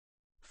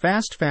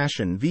Fast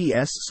fashion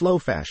vs. slow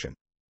fashion.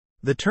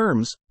 The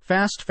terms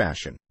fast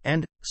fashion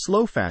and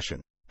slow fashion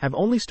have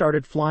only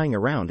started flying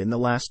around in the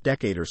last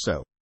decade or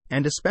so,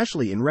 and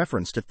especially in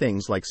reference to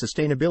things like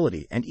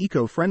sustainability and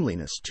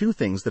eco-friendliness, two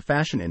things the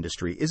fashion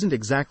industry isn't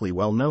exactly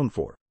well known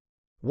for.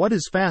 What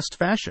is fast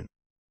fashion?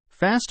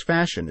 Fast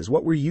fashion is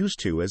what we're used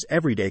to as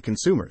everyday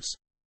consumers.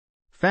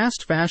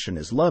 Fast fashion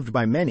is loved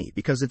by many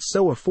because it's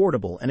so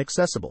affordable and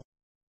accessible.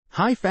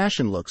 High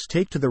fashion looks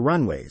take to the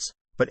runways,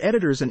 but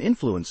editors and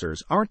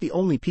influencers aren't the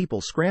only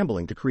people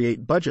scrambling to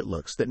create budget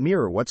looks that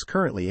mirror what's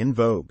currently in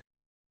vogue.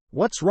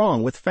 What's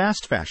wrong with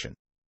fast fashion?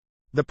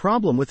 The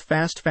problem with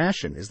fast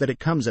fashion is that it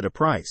comes at a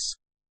price.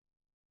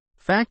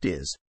 Fact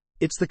is,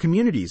 it's the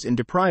communities in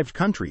deprived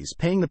countries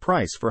paying the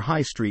price for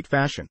high street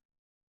fashion.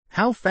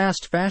 How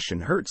fast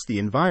fashion hurts the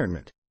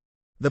environment.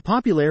 The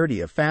popularity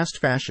of fast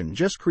fashion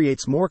just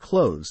creates more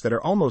clothes that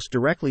are almost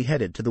directly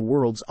headed to the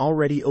world's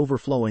already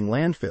overflowing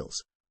landfills,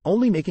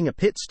 only making a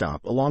pit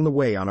stop along the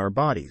way on our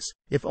bodies,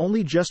 if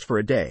only just for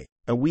a day,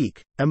 a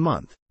week, a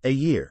month, a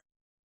year.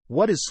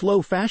 What is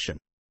slow fashion?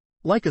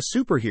 Like a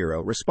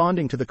superhero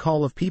responding to the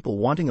call of people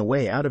wanting a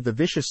way out of the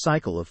vicious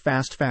cycle of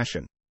fast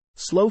fashion,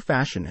 slow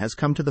fashion has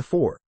come to the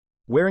fore,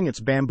 wearing its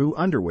bamboo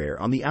underwear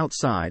on the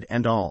outside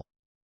and all.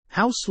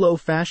 How slow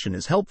fashion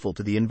is helpful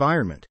to the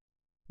environment.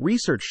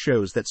 Research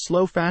shows that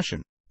slow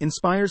fashion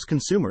inspires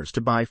consumers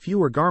to buy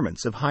fewer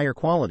garments of higher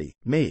quality,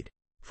 made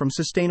from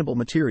sustainable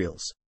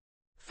materials.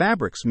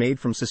 Fabrics made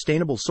from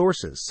sustainable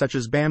sources such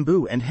as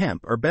bamboo and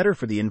hemp are better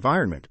for the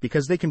environment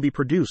because they can be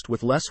produced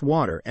with less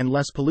water and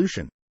less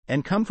pollution,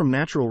 and come from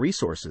natural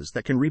resources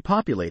that can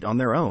repopulate on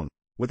their own,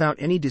 without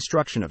any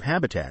destruction of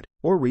habitat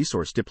or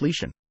resource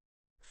depletion.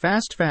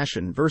 Fast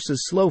fashion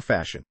versus slow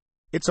fashion.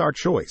 It's our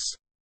choice.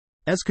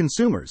 As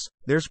consumers,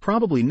 there's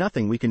probably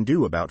nothing we can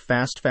do about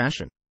fast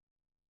fashion.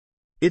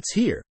 It's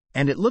here,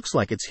 and it looks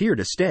like it's here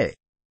to stay.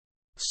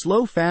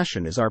 Slow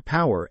fashion is our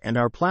power and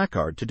our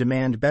placard to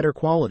demand better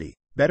quality,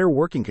 better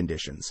working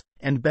conditions,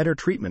 and better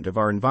treatment of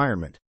our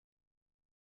environment.